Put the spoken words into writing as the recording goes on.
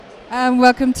And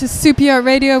welcome to Super Yacht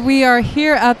Radio. We are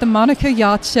here at the Monaco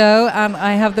Yacht Show, and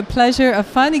I have the pleasure of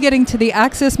finally getting to the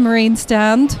Access Marine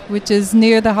stand, which is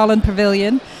near the Holland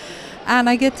Pavilion. And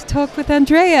I get to talk with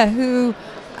Andrea, who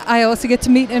I also get to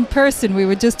meet in person. We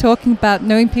were just talking about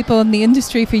knowing people in the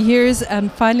industry for years and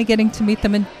finally getting to meet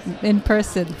them in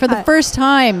person. For the first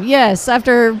time, yes,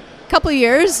 after a couple of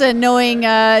years and knowing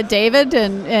David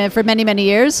and for many, many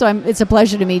years. So it's a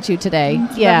pleasure to meet you today.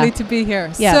 It's lovely to be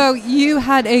here. Yeah. So you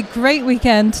had a great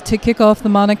weekend to kick off the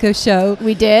Monaco show.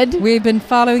 We did. We've been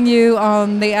following you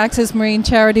on the Access Marine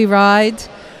charity ride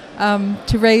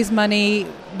to raise money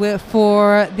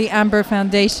for the Amber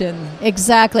Foundation.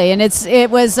 Exactly, and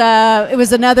it was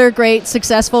another great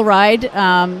successful ride.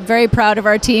 Very proud of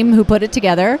our team who put it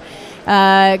together.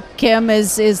 Kim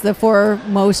is the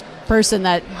foremost person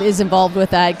that is involved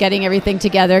with that, getting everything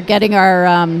together, getting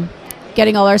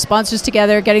all our sponsors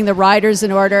together, getting the riders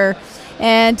in order,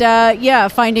 and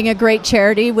finding a great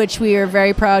charity which we are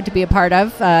very proud to be a part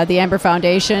of, the Amber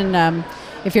Foundation.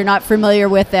 If you're not familiar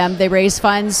with them, they raise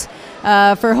funds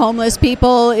for homeless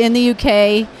people in the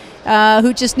UK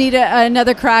who just need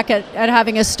another crack at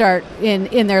having a start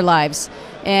in their lives.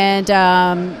 And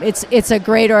it's a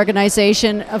great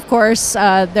organization. Of course,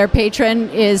 their patron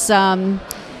is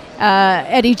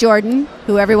Eddie Jordan,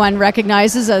 who everyone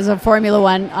recognizes as a Formula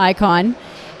One icon.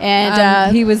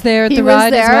 And he was there at the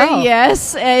ride as well.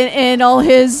 Yes, and all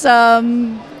his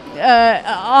awesome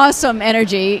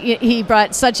energy. He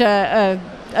brought such a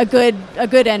good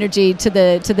energy to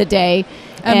the day,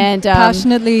 and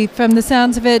passionately, from the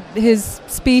sounds of it, his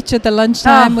speech at the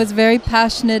lunchtime was very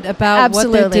passionate about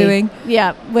what they're doing.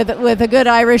 Yeah, with a good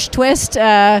Irish twist.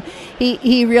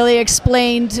 He really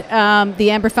explained the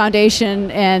Amber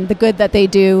Foundation and the good that they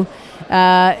do.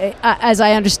 As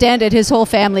I understand it, his whole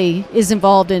family is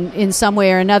involved in some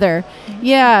way or another.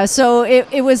 Yeah, so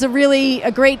it was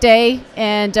a great day,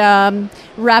 and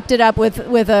wrapped it up with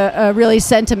a really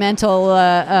sentimental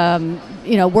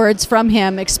words from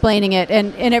him explaining it,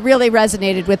 and it really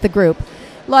resonated with the group.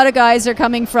 A lot of guys are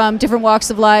coming from different walks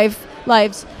of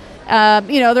lives.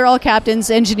 They're all captains,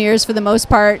 engineers for the most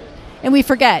part. And we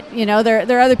forget,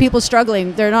 there are other people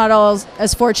struggling. They're not all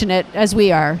as fortunate as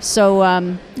we are. So,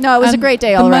 it was a great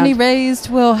day all around. The money raised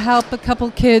will help a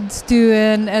couple kids do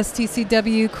an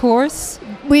STCW course.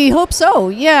 We hope so,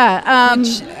 yeah.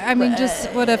 Which,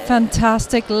 just what a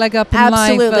fantastic leg up in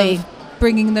absolutely. life of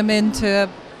bringing them into a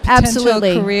potential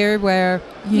career where,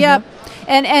 Yep.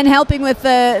 And helping with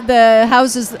the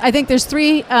houses. I think there's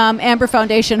 3 Amber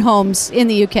Foundation homes in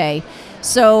the UK.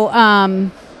 So,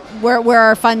 where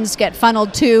our funds get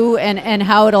funneled to and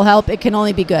how it'll help, it can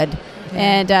only be good.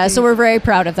 Yeah, and so we're very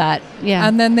proud of that. Yeah.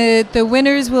 And then the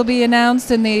winners will be announced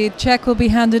and the check will be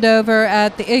handed over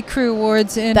at the A-Crew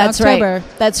Awards in October.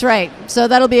 Right. That's right. So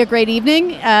that'll be a great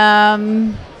evening.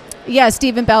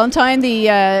 Stephen Ballantyne,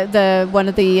 the one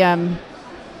of the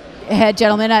head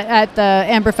gentlemen at the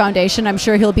Amber Foundation, I'm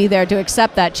sure he'll be there to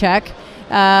accept that check.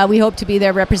 We hope to be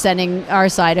there representing our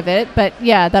side of it. But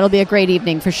yeah, that'll be a great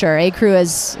evening for sure. A-Crew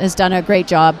has done a great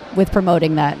job with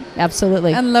promoting that.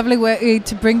 Absolutely. And a lovely way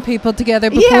to bring people together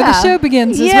before the show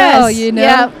begins as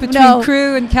well, between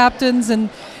crew and captains. And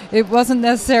it wasn't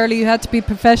necessarily you had to be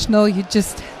professional, you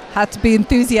just had to be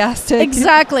enthusiastic.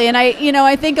 Exactly. And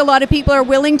I think a lot of people are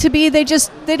willing to be, they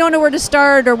don't know where to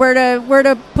start or where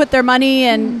to put their money.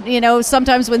 And,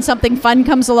 sometimes when something fun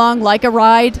comes along, like a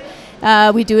ride,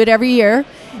 we do it every year.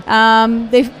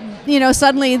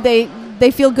 Suddenly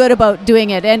they feel good about doing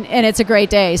it, and it's a great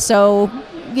day. So,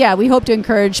 yeah, we hope to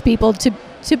encourage people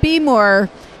to be more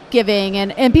giving,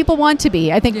 and people want to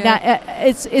be. I think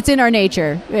it's in our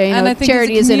nature. And I think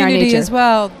charity is in our nature as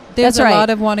well. There's That's right. a lot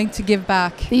of wanting to give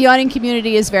back. The yachting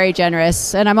community is very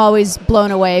generous, and I'm always blown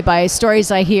away by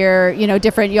stories I hear.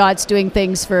 Different yachts doing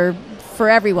things for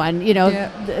everyone,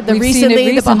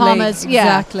 recently the Bahamas,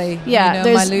 exactly. Yeah,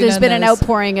 there's been an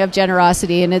outpouring of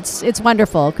generosity, and it's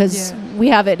wonderful because we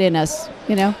have it in us.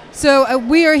 So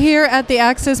we are here at the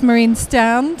Access Marine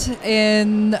stand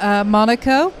in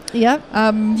Monaco. Yep.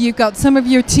 You've got some of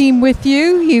your team with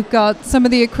you. You've got some of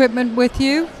the equipment with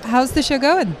you. How's the show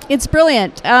going? It's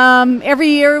brilliant. Every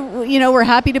year, we're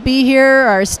happy to be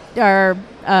here. Our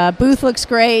booth looks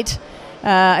great.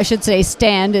 I should say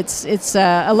stand. It's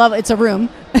a room.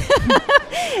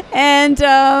 And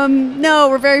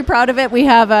we're very proud of it. We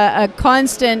have a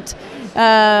constant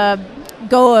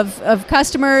go of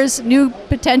customers, new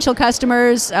potential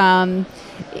customers,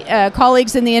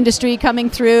 colleagues in the industry coming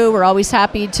through. We're always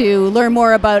happy to learn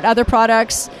more about other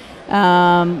products,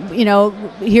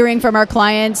 hearing from our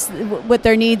clients what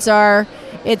their needs are.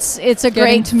 it's a Getting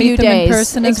great to meet few them in days.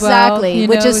 person as well, Exactly, you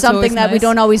which know, is it's something always that we nice.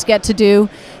 don't always get to do.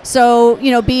 So,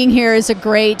 being here is a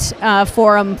great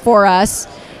forum for us.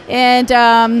 And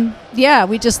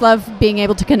we just love being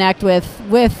able to connect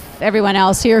with everyone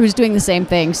else here who's doing the same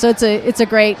thing. So it's a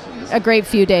great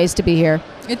few days to be here.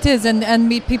 It is, and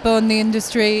meet people in the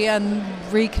industry and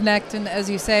reconnect, and as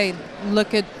you say,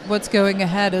 look at what's going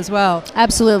ahead as well.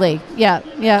 Absolutely, yeah.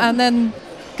 And then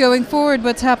going forward,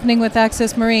 what's happening with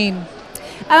Access Marine?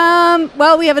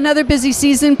 Well, we have another busy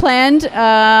season planned.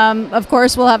 Of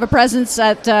course, we'll have a presence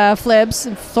at FLIBS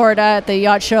in Florida at the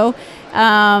yacht show.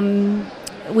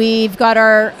 We've got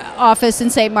our office in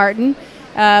St. Martin,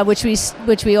 which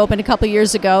we opened a couple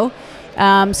years ago.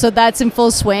 So that's in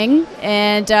full swing,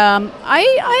 and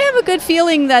I have a good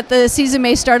feeling that the season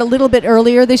may start a little bit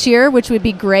earlier this year, which would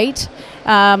be great.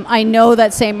 I know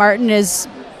that St. Martin is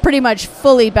pretty much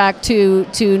fully back to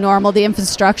normal. The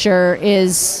infrastructure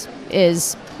is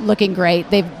looking great.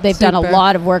 They've done a Super.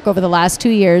 lot of work over the last 2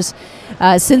 years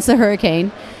since the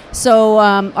hurricane. So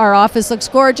our office looks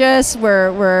gorgeous.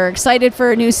 We're excited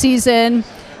for a new season.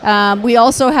 We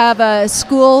also have a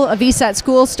VSAT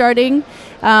school starting.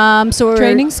 So we're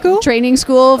Training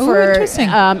school? for interesting.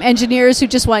 engineers who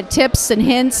just want tips and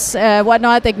hints,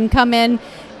 whatnot. They can come in.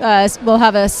 We'll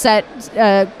have a set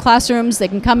classrooms. They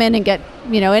can come in and get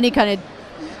any kind of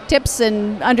tips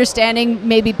and understanding,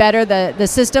 maybe better the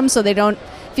system, so they don't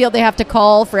feel they have to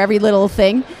call for every little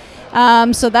thing.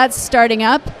 So that's starting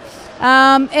up,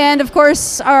 and of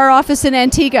course our office in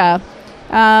Antigua.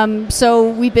 So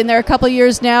we've been there a couple of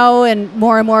years now, and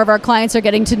more of our clients are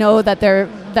getting to know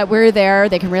that we're there.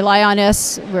 They can rely on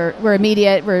us. We're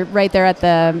immediate. We're right there at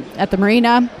the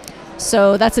marina.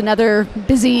 So that's another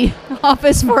busy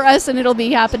office for us, and it'll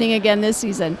be happening again this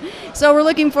season. So we're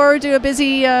looking forward to a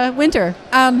busy winter.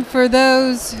 And for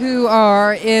those who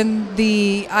are in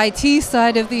the IT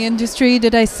side of the industry,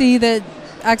 did I see that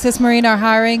Access Marine are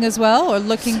hiring as well, or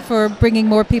looking for bringing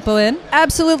more people in?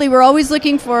 Absolutely. We're always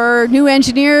looking for new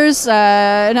engineers,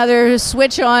 another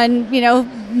switch on,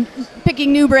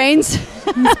 picking new brains.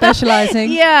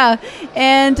 Specializing. Yeah.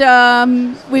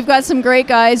 And we've got some great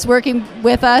guys working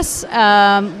with us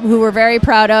who we're very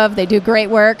proud of. They do great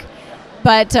work.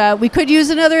 But we could use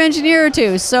another engineer or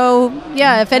two. So,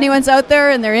 yeah, if anyone's out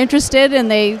there and they're interested and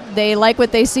they like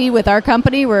what they see with our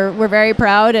company, we're very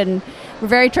proud, and we're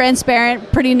very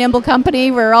transparent, pretty nimble company.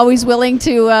 We're always willing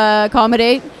to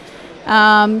accommodate.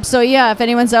 So, yeah, if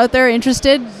anyone's out there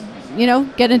interested,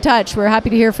 get in touch. We're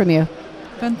happy to hear from you.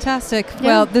 Fantastic. Yeah.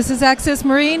 Well, this is Access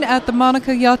Marine at the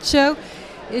Monaco Yacht Show.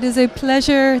 It is a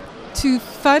pleasure to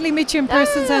finally meet you in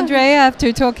person, Andrea,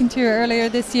 after talking to you earlier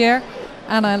this year.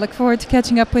 And I look forward to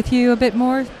catching up with you a bit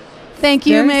more. Thank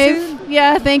you, very Maeve. soon.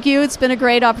 Yeah, thank you. It's been a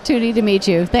great opportunity to meet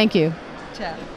you. Thank you. Ciao.